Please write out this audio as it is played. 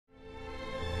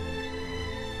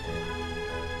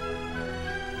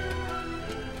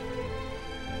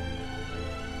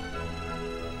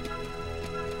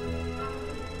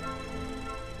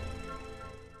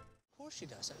she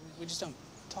does. We just don't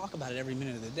talk about it every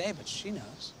minute of the day, but she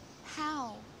knows.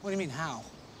 How? What do you mean, how?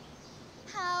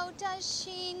 How does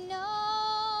she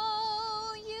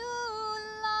know you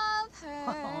love her?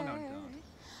 Oh, no, don't.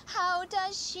 How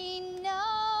does she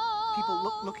know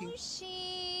People looking...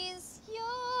 she's yours?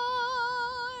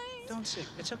 Don't sing.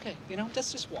 It's okay. You know,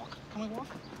 let's just walk. Can we walk?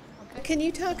 Okay. Can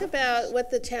you talk about what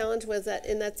the challenge was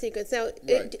in that sequence? Now,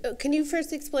 Right. Can you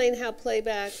first explain how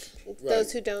playback,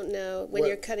 those who don't know, when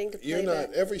you're cutting to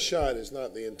playback? Every shot is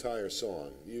not the entire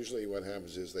song. Usually what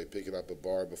happens is they pick it up a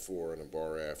bar before and a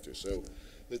bar after. So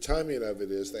the timing of it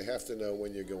is they have to know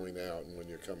when you're going out and when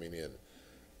you're coming in.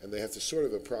 And they have to sort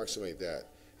of approximate that.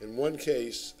 In one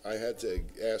case, I had to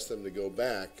ask them to go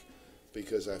back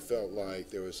because I felt like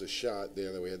there was a shot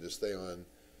there that we had to stay on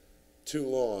too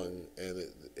long, and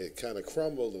it kind of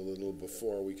crumbled a little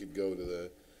before we could go to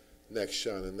the next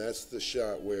shot. And that's the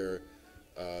shot where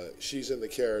she's in the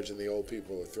carriage and the old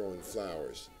people are throwing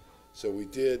flowers. So we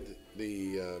did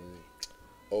the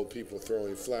old people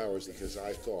throwing flowers because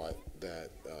I thought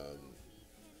that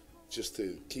just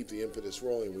to keep the impetus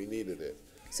rolling, we needed it.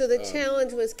 So the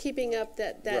challenge was keeping up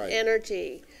that right.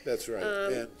 energy. That's right.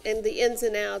 And the ins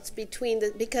and outs between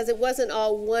because it wasn't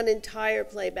all one entire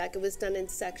playback, it was done in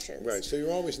sections. Right, so you're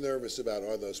always nervous about,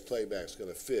 are those playbacks going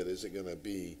to fit? Is it going to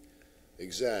be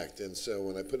exact? And so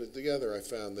when I put it together, I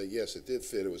found that yes, it did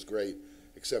fit. It was great,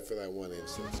 except for that one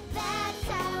instance. That's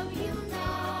how you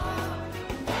know.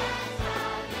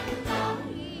 That's how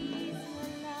you know he's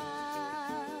in love.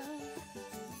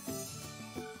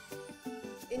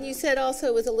 And you said also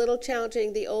it was a little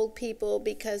challenging, the old people,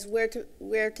 because where to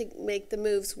make the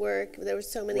moves work. There were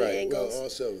so many angles. Well,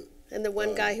 also, and the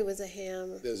one guy who was a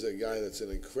ham. There's a guy that's an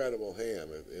incredible ham.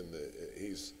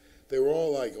 They were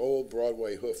all like old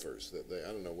Broadway hoofers.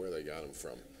 I don't know where they got them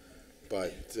from,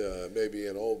 but maybe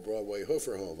an old Broadway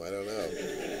hoofer home. I don't know.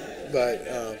 But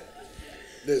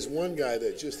there's one guy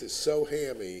that just is so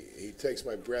hammy. He takes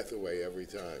my breath away every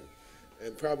time,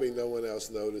 and probably no one else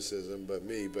notices him but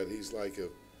me. But he's like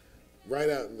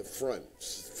right out in the front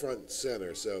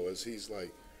center. So as he's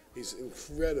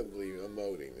incredibly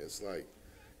emoting. It's like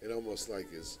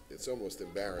it's almost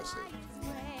embarrassing.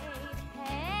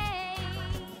 Hey,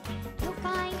 you'll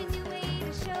find a new way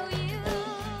to show you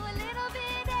a little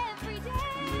bit every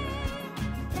day.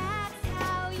 That's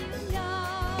how you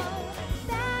know.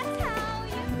 That's how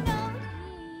you know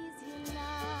he's in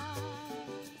love.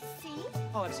 See?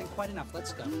 Oh, I've seen quite enough.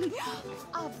 Let's go.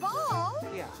 A ball?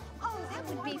 Yeah. Oh, that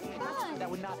would be fun. That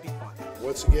would not be fun.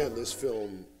 Once again, this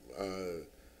film,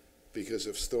 because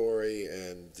of story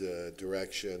and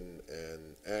direction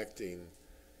and acting,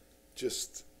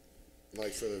 just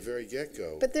like from the very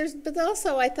get-go. But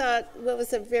also I thought what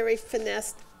was a very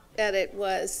finessed edit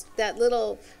was that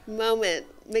little moment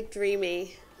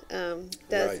McDreamy does.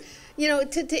 Right. You know,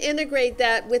 to integrate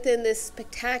that within this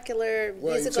spectacular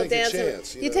musical dance. You take a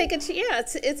chance. You take a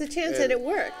chance. Yeah, it's a chance, and it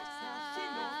worked.